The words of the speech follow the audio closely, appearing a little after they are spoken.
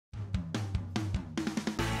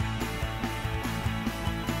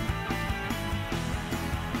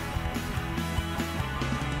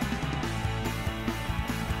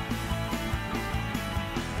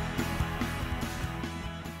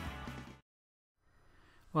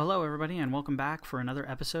Well, hello everybody, and welcome back for another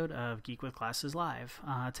episode of Geek with Glasses Live.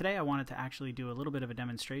 Today I wanted to actually do a little bit of a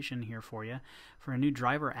demonstration here for you for a new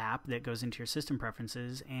driver app that goes into your system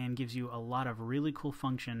preferences and gives you a lot of really cool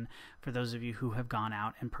function for those of you who have gone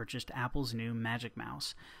out and purchased Apple's new Magic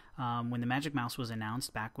Mouse. When the Magic Mouse was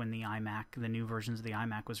announced back when the new versions of the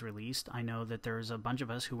iMac was released, I know that there's a bunch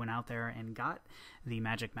of us who went out there and got the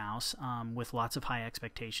Magic Mouse with lots of high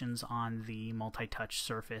expectations on the multi-touch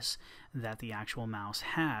surface that the actual mouse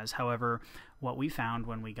has. However, what we found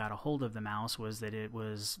when we got a hold of the mouse was that it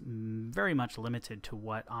was very much limited to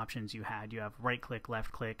what options you had. You have right click,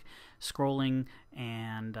 left click, scrolling,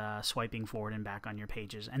 and swiping forward and back on your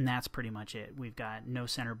pages, and that's pretty much it. We've got no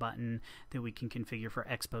center button that we can configure for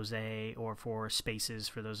expose or for spaces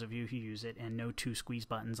for those of you who use it, and no two squeeze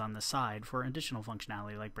buttons on the side for additional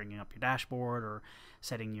functionality like bringing up your dashboard or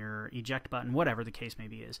setting your eject button, whatever the case may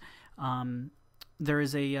be is.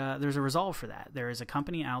 There's a resolve for that. There is a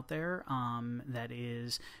company out there that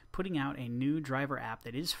is putting out a new driver app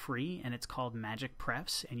that is free, and it's called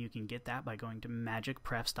MagicPrefs, and you can get that by going to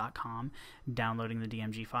magicprefs.com, downloading the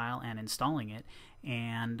DMG file, and installing it.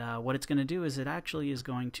 And what it's going to do is it actually is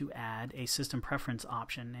going to add a system preference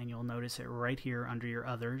option, and you'll notice it right here under your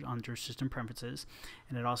under system preferences,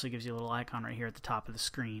 and it also gives you a little icon right here at the top of the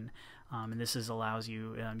screen. And this allows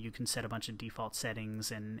you, you can set a bunch of default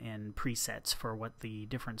settings and presets for what the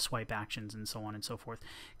different swipe actions and so on and so forth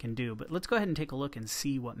can do. But let's go ahead and take a look and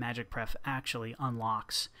see what MagicPref actually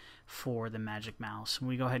unlocks for the Magic Mouse. When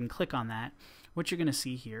we go ahead and click on that, what you're going to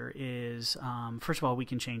see here is, first of all, we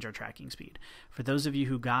can change our tracking speed. For those of you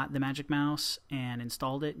who got the Magic Mouse and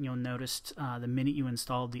installed it, you'll notice the minute you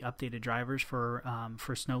installed the updated drivers for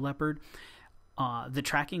Snow Leopard, the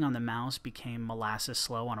tracking on the mouse became molasses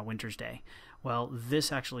slow on a winter's day. Well,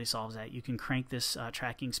 this actually solves that. You can crank this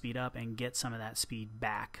tracking speed up and get some of that speed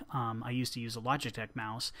back. I used to use a Logitech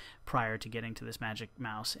mouse prior to getting to this Magic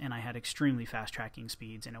Mouse, and I had extremely fast tracking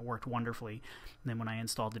speeds, and it worked wonderfully. And then when I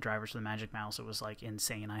installed the drivers for the Magic Mouse, it was like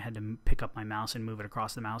insane. I had to pick up my mouse and move it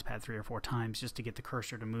across the mouse pad 3 or 4 times just to get the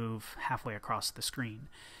cursor to move halfway across the screen.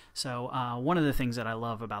 So one of the things that I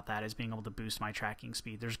love about that is being able to boost my tracking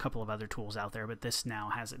speed. There's a couple of other tools out there, but this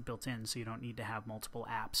now has it built in, so you don't need to have multiple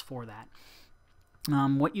apps for that.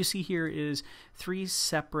 What you see here is 3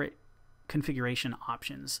 separate configuration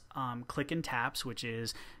options. Click and taps, which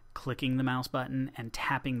is clicking the mouse button and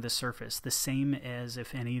tapping the surface, the same as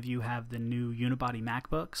if any of you have the new unibody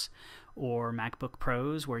MacBooks or MacBook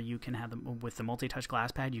Pros, where you can have them with the multi-touch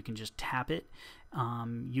glass pad, you can just tap it.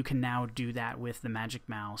 You can now do that with the Magic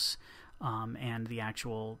Mouse and the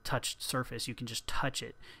actual touched surface. You can just touch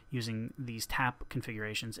it using these tap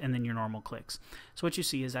configurations and then your normal clicks. So what you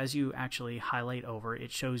see is as you actually highlight over,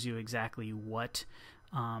 it shows you exactly what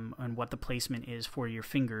and what the placement is for your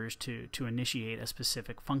fingers to initiate a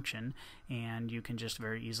specific function, and you can just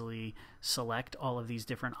very easily select all of these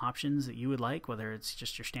different options that you would like, whether it's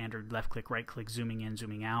just your standard left click, right click, zooming in,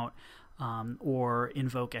 zooming out, or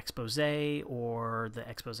invoke expose or the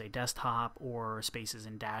expose desktop or spaces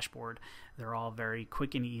and dashboard. They're all very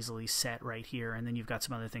quick and easily set right here. And then you've got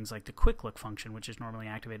some other things like the quick look function, which is normally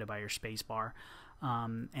activated by your space bar,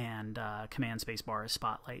 and command space bar is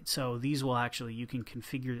spotlight. So these will actually, you can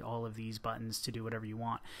configure all of these buttons to do whatever you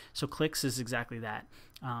want. So clicks is exactly that.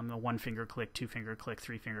 A 1-finger click, 2-finger click,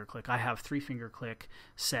 3-finger click. I have 3-finger click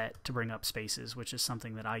set to bring up spaces, which is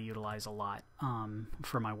something that I utilize a lot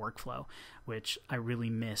for my workflow, which I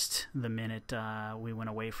really missed the minute we went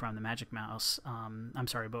away from the Magic Mouse. I'm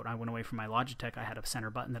sorry, but I went away from my Logitech. I had a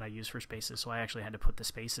center button that I use for spaces, so I actually had to put the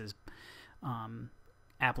spaces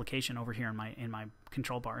application over here in my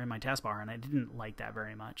control bar, in my taskbar, and I didn't like that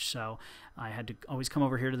very much. So I had to always come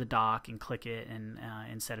over here to the dock and click it, and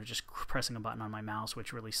instead of just pressing a button on my mouse,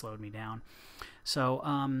 which really slowed me down. So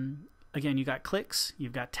again, you got clicks,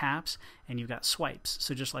 you've got taps, and you've got swipes.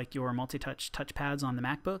 So just like your multi-touch touchpads on the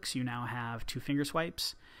MacBooks, you now have 2-finger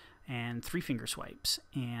swipes and 3-finger swipes.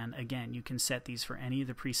 And again, you can set these for any of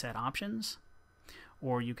the preset options,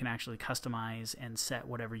 or you can actually customize and set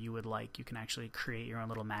whatever you would like. You can actually create your own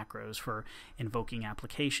little macros for invoking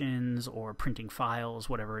applications or printing files,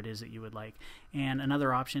 whatever it is that you would like. And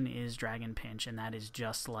another option is drag and pinch, and that is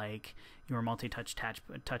just like your multi-touch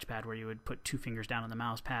touchpad, where you would put 2 fingers down on the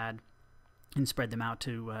mouse pad and spread them out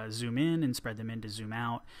to zoom in and spread them in to zoom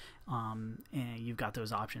out. And you've got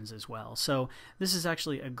those options as well. So this is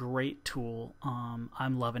actually a great tool.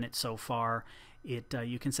 I'm loving it so far.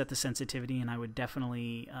 you can set the sensitivity, and I would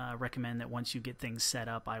definitely recommend that once you get things set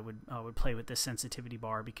up, I would play with this sensitivity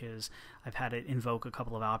bar, because I've had it invoke a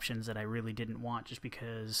couple of options that I really didn't want, just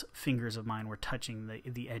because fingers of mine were touching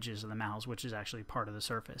the edges of the mouse, which is actually part of the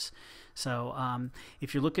surface. So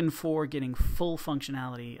if you're looking for getting full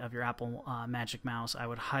functionality of your Apple Magic Mouse, I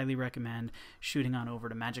would highly recommend shooting on over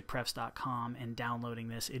to MagicPrefs.com and downloading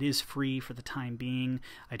this. It is free for the time being.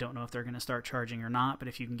 I don't know if they're going to start charging or not, but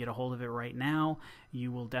if you can get a hold of it right now,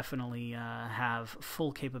 you will definitely have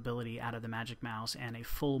full capability out of the Magic Mouse and a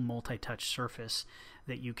full multi-touch surface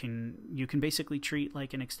that you can basically treat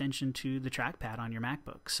like an extension to the trackpad on your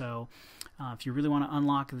MacBook. So if you really want to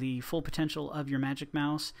unlock the full potential of your Magic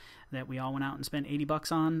Mouse that we all went out and spent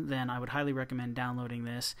 $80 on, then I would highly recommend downloading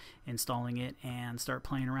this, installing it, and start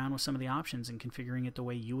playing around with some of the options and configuring it the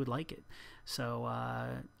way you would like it. So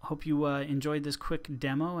hope you enjoyed this quick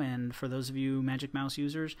demo, and for those of you Magic Mouse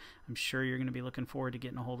users, I'm sure you're going to be looking forward to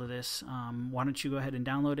getting a hold of this. Why don't you go ahead and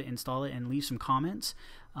download it, install it, and leave some comments,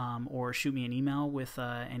 or shoot me an email with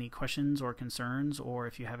any questions or concerns, or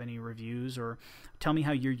if you have any reviews, or tell me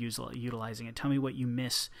how you're utilizing it. Tell me what you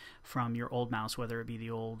miss from your old mouse, whether it be the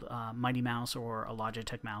old Mighty Mouse or a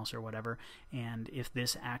Logitech mouse or whatever, and if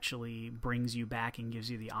this actually brings you back and gives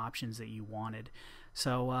you the options that you wanted.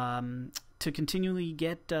 So to continually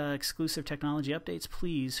get exclusive technology updates,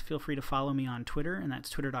 please feel free to follow me on Twitter, and that's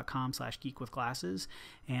twitter.com/geekwithglasses.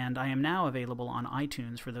 And I am now available on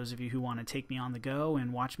iTunes for those of you who want to take me on the go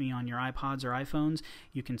and watch me on your iPods or iPhones.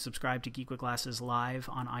 You can subscribe to Geek with Glasses Live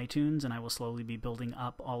on iTunes, and I will slowly be building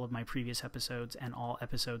up all of my previous episodes and all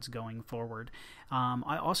episodes going forward.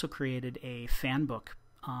 I also created a fan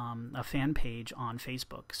page on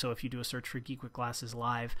Facebook. So if you do a search for Geek with Glasses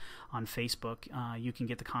Live on Facebook, you can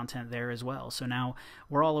get the content there as well. So now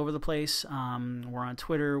we're all over the place. We're on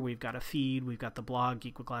Twitter. We've got a feed. We've got the blog,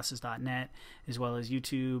 geekwithglasses.net, as well as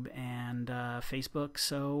YouTube and Facebook.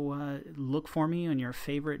 So look for me on your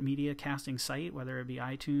favorite media casting site, whether it be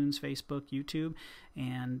iTunes, Facebook, YouTube,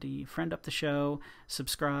 and friend up the show,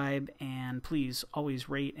 subscribe, and please always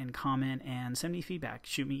rate and comment and send me feedback.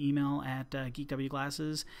 Shoot me email at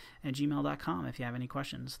geekwglasses@gmail.com if you have any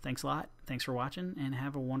questions. Thanks a lot. Thanks for watching, and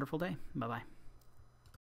have a wonderful day. Bye-bye.